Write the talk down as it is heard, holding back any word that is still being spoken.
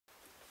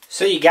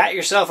So you got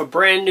yourself a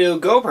brand new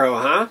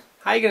GoPro, huh?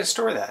 How are you going to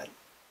store that?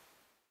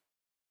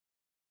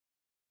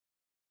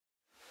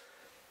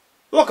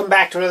 Welcome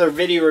back to another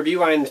video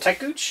review. I'm the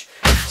techgooch.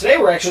 Today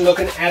we're actually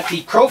looking at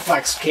the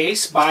ProFlex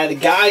case by the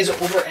guys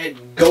over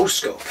at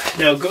GoScope.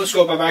 Now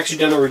GoScope I've actually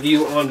done a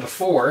review on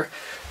before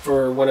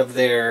for one of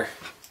their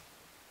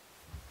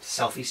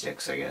selfie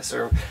sticks, I guess,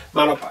 or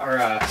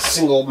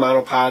single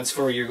monopods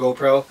for your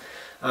GoPro.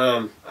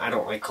 I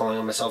don't like calling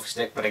them a selfie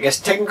stick, but I guess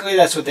technically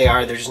that's what they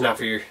are. They're just not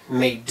for your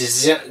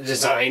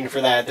designed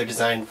for that. They're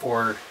designed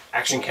for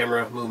action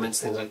camera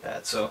movements, things like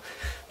that. So,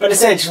 but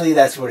essentially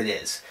that's what it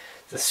is.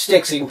 It's a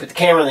stick so you can put the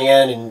camera on the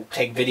end and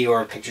take video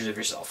or pictures of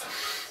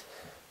yourself.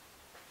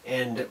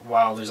 And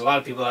while there's a lot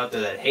of people out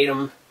there that hate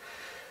them,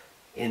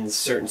 in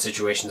certain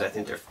situations I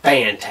think they're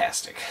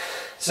fantastic.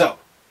 So,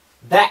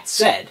 that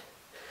said,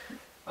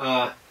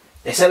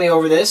 they sent me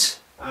over this,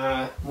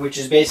 which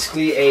is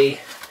basically a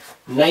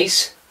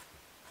nice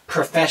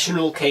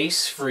professional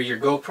case for your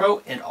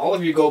GoPro and all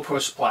of your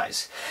GoPro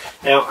supplies.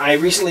 Now, I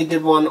recently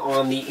did one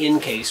on the in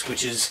case,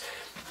 which is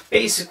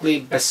basically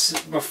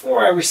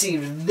before I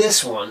received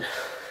this one.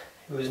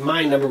 It was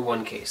my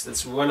 #1 case.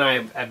 That's one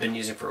I've been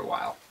using for a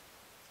while.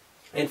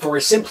 And for a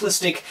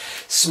simplistic,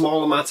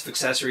 small amounts of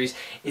accessories,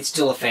 it's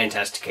still a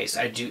fantastic case.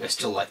 I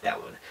still like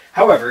that one.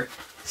 However,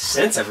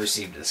 since I've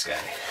received this guy,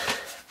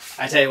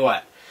 I tell you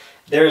what,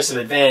 there are some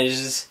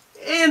advantages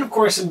and of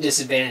course some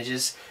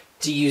disadvantages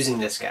to using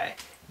this guy.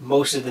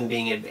 Most of them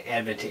being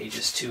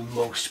advantageous to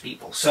most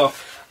people. So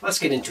let's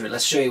get into it.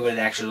 Let's show you what it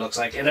actually looks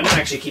like. And I'm going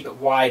to actually keep it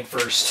wide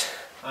first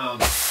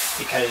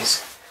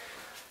because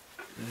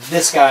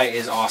this guy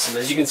is awesome.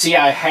 As you can see,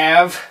 I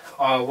have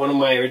one of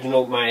my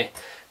original, my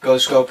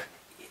GoScope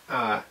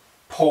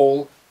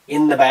pole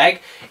in the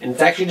bag, and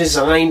it's actually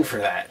designed for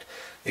that.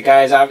 The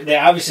guys,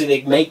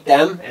 they make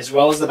them as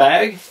well as the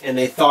bag, and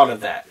they thought of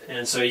that.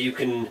 And so you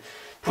can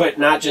put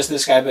not just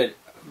this guy, but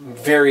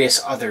various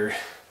other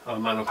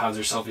monopods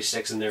or selfie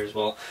sticks in there as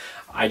well.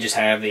 I just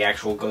have the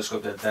actual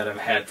GoScope that I've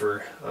had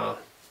for a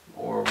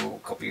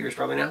couple years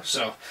probably now.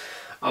 So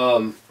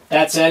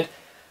that said,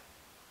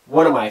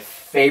 one of my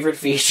favorite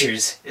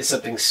features is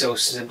something so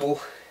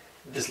simple,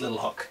 this little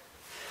hook.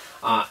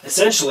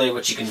 Essentially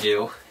what you can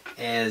do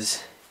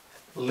is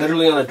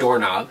literally on a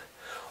doorknob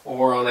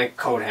or on a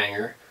coat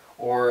hanger,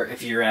 or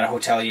if you're at a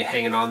hotel you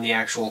hang it on the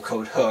actual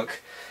coat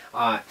hook,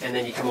 and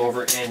then you come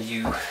over and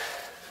you,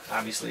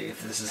 obviously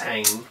if this is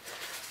hanging,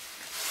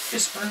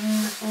 just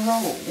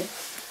unroll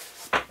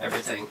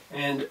everything,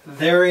 and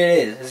there it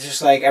is. It's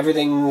just like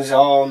everything's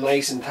all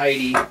nice and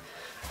tidy.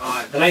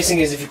 The nice thing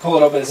is if you pull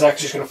it open, it's not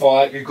just going to fall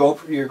out. Your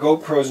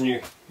GoPros and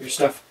your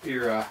stuff,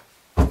 your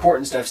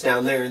important stuff's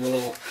down there in the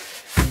little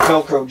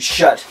Velcroed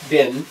shut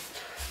bin.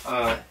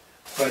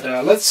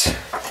 Let's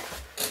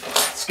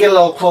get a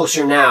little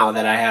closer now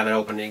that I have it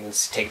open and you can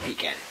take a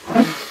peek at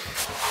it.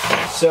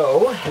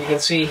 So you can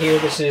see here,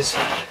 this is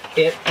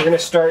it. We're going to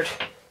start.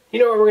 You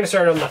know what, we're going to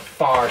start on the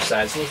far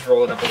side, so let's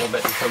roll it up a little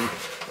bit and come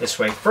this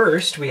way.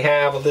 First, we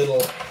have a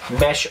little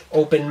mesh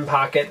open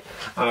pocket.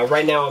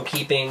 Right now I'm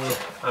keeping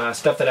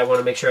stuff that I want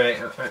to make sure I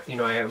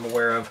am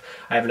aware of.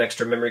 I have an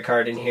extra memory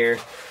card in here.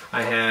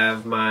 I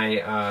have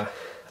my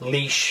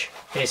leash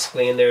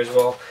basically in there as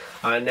well.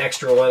 An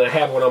extra one. I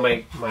have one on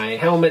my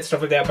helmet, stuff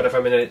like that, but if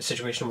I'm in a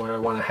situation where I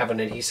want to have an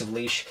adhesive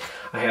leash,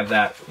 I have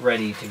that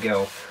ready to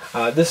go.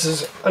 This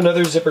is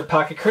another zippered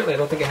pocket. Currently I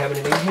don't think I have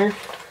anything in here.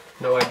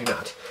 No, I do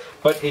not.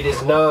 But it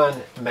is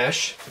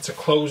non-mesh. It's a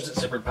closed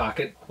zippered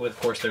pocket with,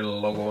 of course, their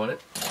little logo on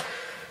it.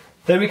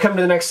 Then we come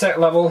to the next set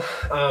level.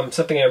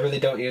 Something I really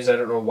don't use. I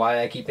don't know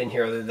why I keep in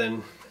here other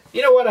than,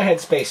 you know what, I had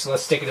space, so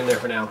let's stick it in there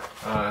for now.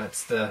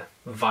 It's the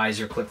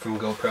visor clip from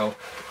GoPro.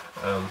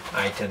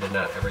 I tend to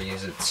not ever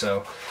use it.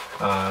 So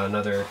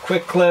another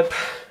quick clip,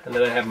 and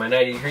then I have my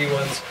 90-degree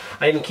ones.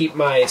 I even keep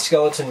my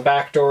skeleton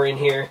back door in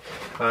here.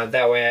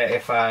 That way,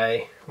 if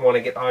I want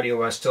to get audio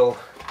while still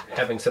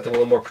having something a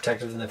little more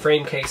protective than the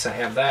frame case, I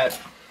have that.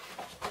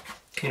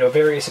 You know,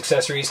 various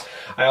accessories.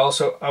 I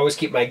always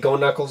keep my Go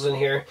Knuckles in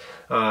here.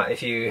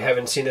 If you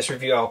haven't seen this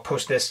review, I'll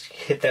post this.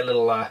 Hit that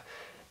little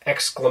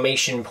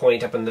exclamation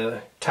point up in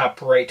the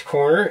top right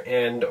corner,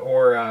 and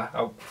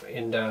you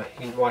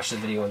can watch the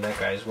video on that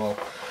guy as well.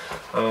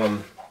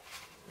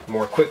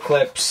 More quick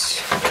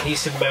clips,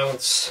 adhesive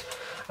mounts.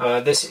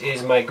 This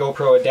is my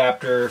GoPro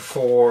adapter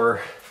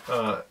for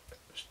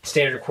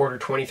standard recorder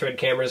 20-thread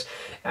cameras,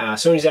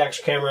 Sony's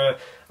action camera,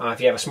 if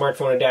you have a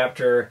smartphone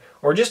adapter,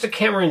 or just a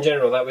camera in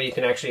general. That way you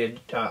can actually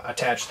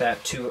attach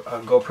that to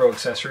a GoPro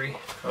accessory,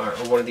 or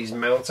one of these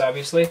mounts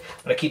obviously,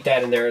 but I keep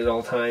that in there at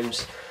all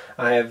times.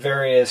 I have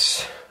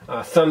various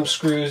thumb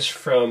screws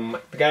from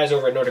the guys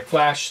over at Nordic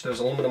Flash, those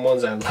aluminum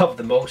ones I love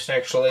the most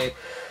actually,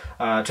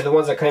 to the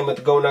ones that came with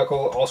the Go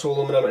Knuckle, also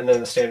aluminum, and then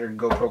the standard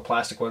GoPro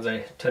plastic ones. I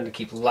tend to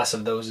keep less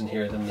of those in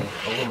here than the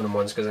aluminum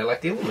ones because I like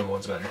the aluminum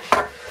ones better.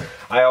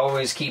 I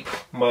always keep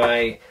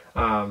my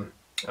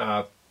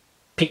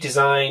Peak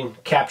Design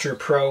Capture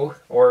Pro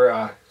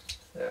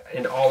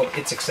and all of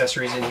its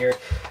accessories in here.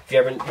 If you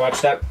haven't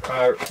watched that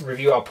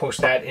review, I'll post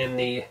that in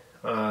the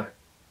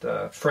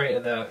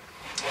frame, the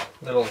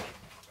little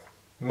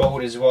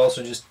mode as well.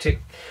 So just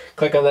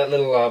click on that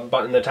little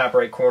button in the top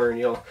right corner, and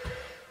you'll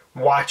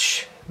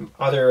watch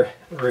other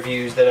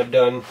reviews that I've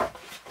done.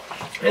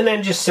 And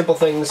then just simple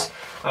things,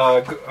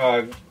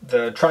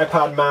 the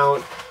tripod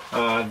mount,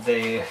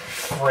 the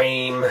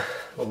frame,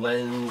 the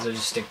lens. I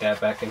just stick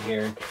that back in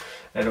here.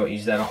 I don't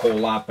use that a whole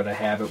lot, but I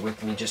have it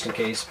with me just in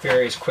case.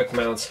 Various quick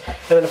mounts. And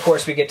then of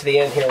course we get to the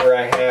end here where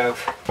I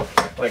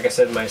have, like I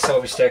said, my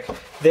selfie stick.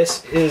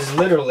 This is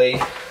literally,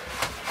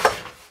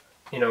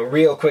 you know,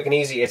 real quick and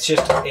easy. It's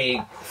just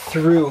a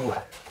through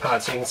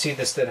pod. So you can see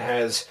this that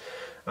has,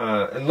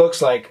 it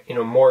looks like, you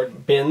know, more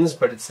bins,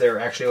 but they're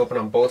actually open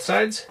on both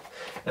sides.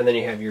 And then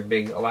you have your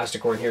big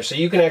elastic one here. So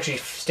you can actually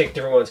stick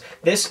different ones.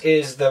 This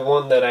is the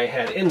one that I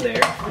had in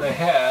there. And I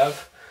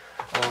have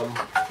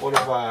one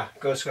of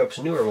GoScope's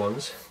newer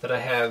ones that I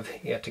have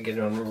yet to get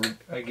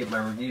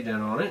my review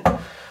done on it.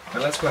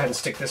 But let's go ahead and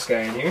stick this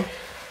guy in here.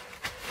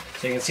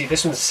 So you can see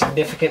this one's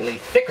significantly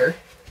thicker,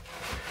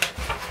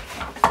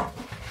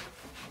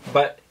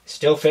 but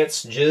still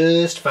fits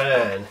just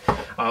fine.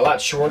 A lot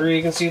shorter,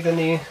 you can see, than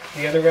the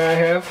other guy I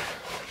have.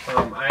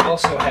 I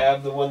also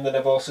have the one that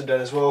I've also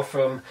done as well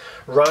from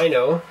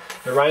Rhino,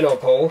 the Rhino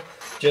pole.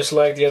 Just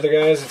like the other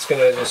guys, it's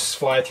gonna just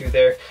fly through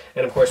there,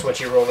 and of course once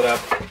you roll it up,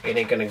 it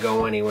ain't gonna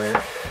go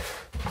anywhere.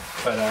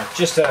 But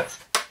just to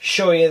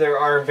show you, there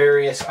are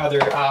various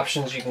other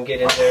options you can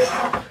get in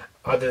there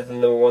other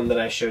than the one that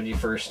I showed you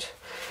first.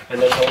 And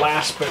then the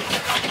last, but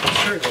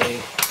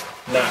certainly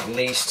not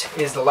least,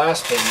 is the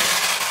last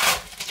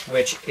bin,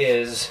 which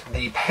is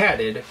the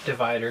padded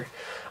divider.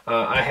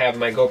 I have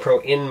my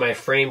GoPro in my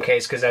frame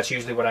case because that's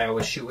usually what I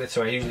always shoot with,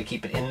 so I usually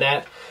keep it in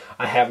that.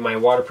 I have my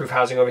waterproof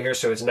housing over here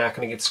so it's not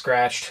going to get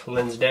scratched.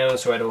 Lens down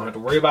so I don't have to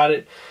worry about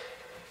it.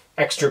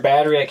 Extra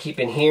battery I keep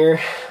in here.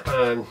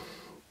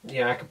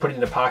 Yeah, I could put it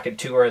in a pocket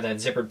too, or that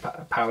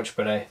zippered pouch,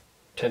 but I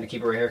tend to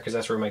keep it right here because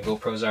that's where my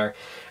GoPros are.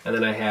 And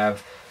then I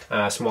have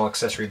a small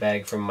accessory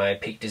bag from my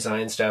Peak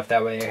Design stuff.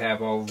 That way I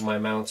have all of my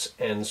mounts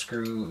and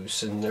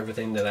screws and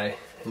everything that I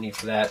need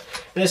for that.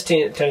 And this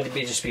tended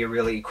to be a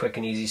really quick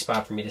and easy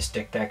spot for me to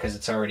stick that because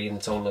it's already in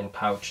its own little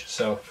pouch.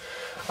 So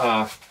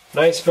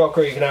nice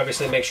Velcro. You can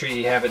obviously make sure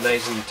you have it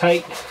nice and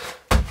tight,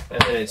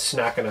 and then it's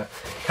not going to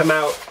come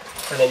out.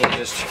 And then you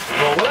just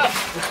roll it up.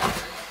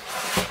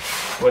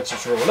 Once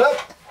it's rolled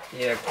up,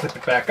 you clip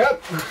it back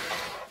up,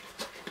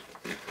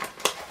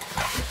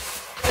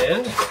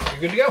 and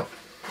you're good to go.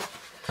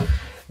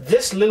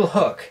 This little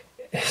hook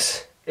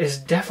is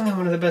definitely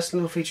one of the best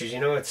little features. You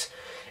know, it's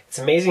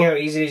amazing how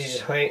easy it is. You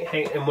just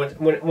hang, and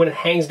when it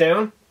hangs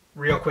down,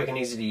 real quick and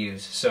easy to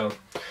use. So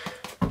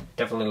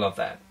definitely love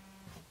that.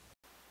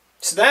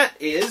 So that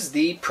is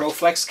the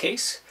ProFlex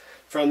case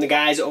from the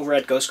guys over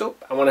at GoScope.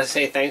 I want to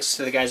say thanks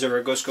to the guys over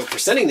at GoScope for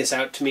sending this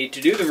out to me to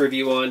do the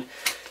review on,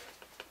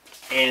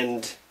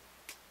 and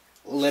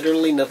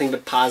literally nothing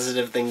but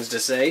positive things to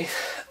say.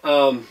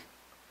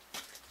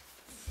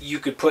 You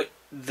could put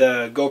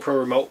the GoPro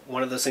remote,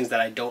 one of those things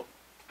that I don't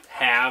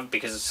have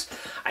because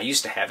I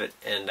used to have it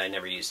and I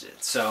never used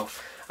it. So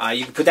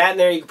you can put that in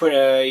there. You can put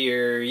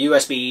your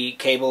USB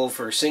cable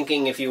for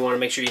syncing if you want to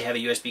make sure you have a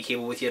USB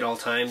cable with you at all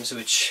times,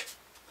 which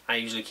I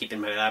usually keep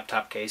in my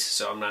laptop case,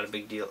 so I'm not a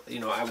big deal. You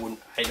know,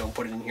 I don't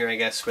put it in here, I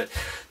guess, but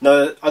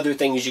the other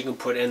things you can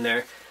put in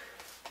there.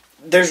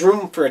 There's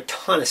room for a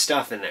ton of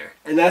stuff in there,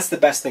 and that's the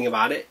best thing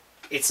about it.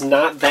 It's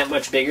not that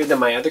much bigger than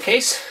my other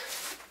case,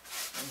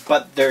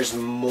 but there's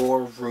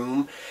more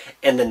room,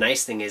 and the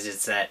nice thing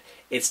is that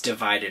it's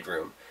divided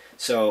room.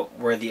 So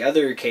where the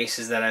other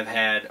cases that I've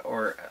had,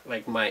 or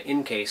like my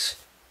in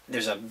case,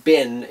 there's a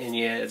bin and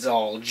it's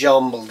all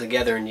jumbled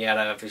together and you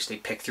gotta obviously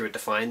pick through it to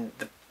find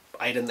the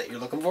item that you're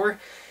looking for.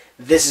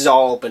 This is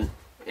all open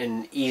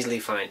and easy to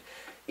find.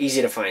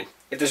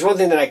 If there's one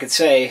thing that I could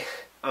say,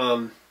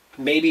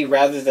 maybe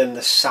rather than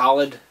the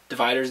solid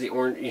dividers, the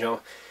orange, you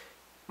know,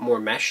 more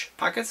mesh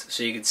pockets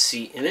so you could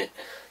see in it.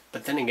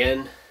 But then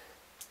again,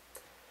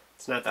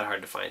 it's not that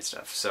hard to find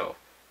stuff, so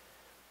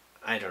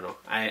I don't know.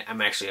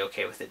 I'm actually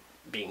okay with it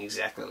being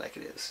exactly like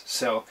it is.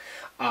 So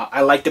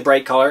I like the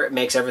bright color. It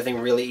makes everything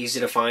really easy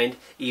to find.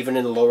 Even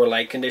in lower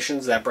light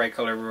conditions, that bright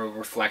color will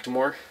reflect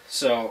more.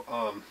 So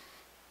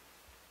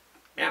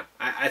yeah,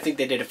 I think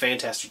they did a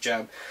fantastic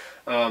job.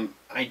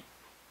 I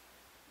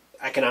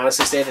can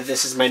honestly say that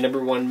this is my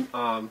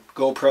 #1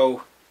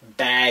 GoPro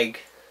bag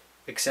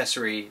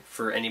accessory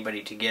for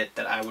anybody to get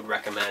that I would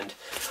recommend.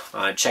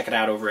 Check it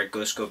out over at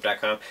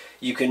GoScope.com.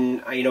 You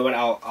can, you know what,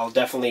 I'll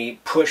definitely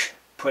put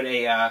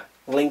a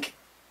link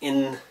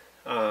in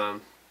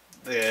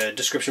the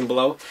description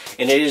below,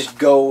 and it is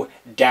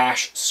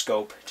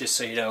go-scope, just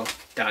so you know,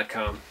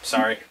 .com.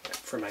 Sorry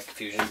for my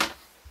confusion.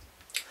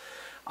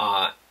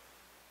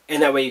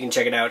 And that way you can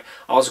check it out.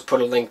 I'll also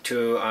put a link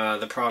to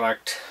the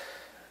product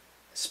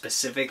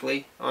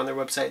specifically on their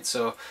website,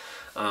 so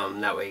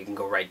that way you can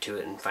go right to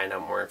it and find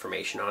out more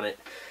information on it.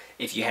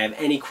 If you have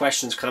any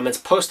questions, comments,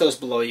 post those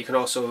below. You can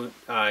also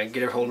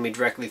get a hold of me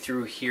directly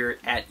through here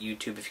at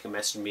YouTube if you can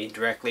message me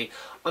directly.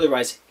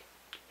 Otherwise,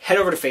 head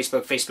over to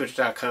Facebook,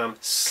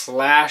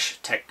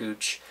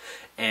 facebook.com/techgooch,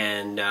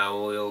 and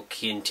we'll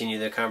continue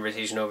the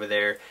conversation over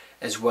there,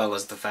 as well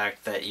as the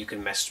fact that you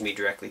can message me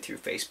directly through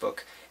Facebook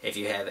if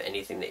you have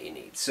anything that you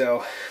need.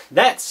 So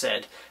that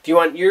said, if you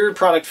want your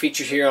product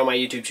featured here on my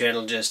YouTube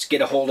channel, just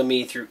get a hold of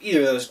me through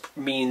either of those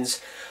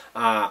means.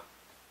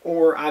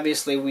 Or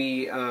obviously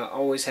we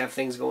always have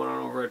things going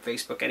on over at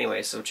Facebook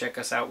anyway, so check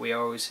us out.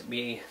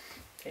 I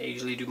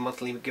usually do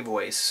monthly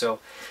giveaways, so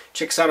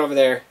check us out over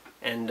there,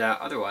 and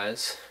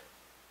otherwise,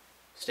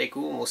 stay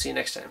cool and we'll see you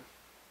next time.